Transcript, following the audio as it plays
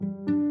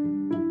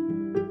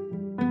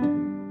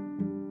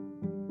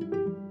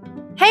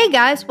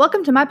guys,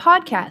 welcome to my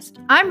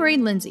podcast. I'm Reed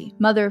Lindsay,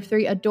 mother of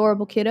 3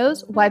 adorable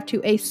kiddos, wife to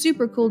a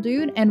super cool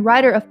dude, and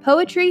writer of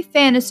poetry,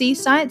 fantasy,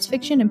 science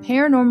fiction, and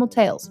paranormal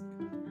tales.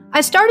 I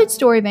started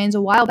Storyveins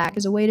a while back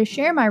as a way to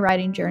share my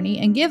writing journey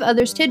and give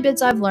others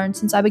tidbits I've learned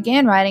since I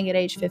began writing at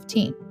age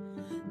 15.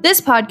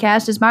 This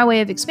podcast is my way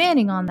of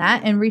expanding on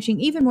that and reaching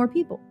even more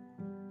people.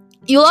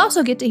 You'll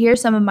also get to hear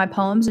some of my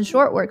poems and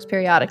short works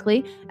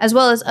periodically, as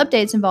well as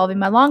updates involving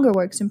my longer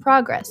works in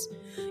progress.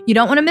 You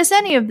don't want to miss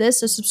any of this,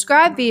 so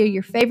subscribe via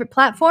your favorite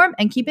platform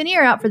and keep an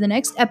ear out for the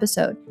next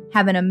episode.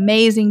 Have an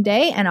amazing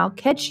day, and I'll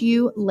catch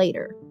you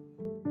later.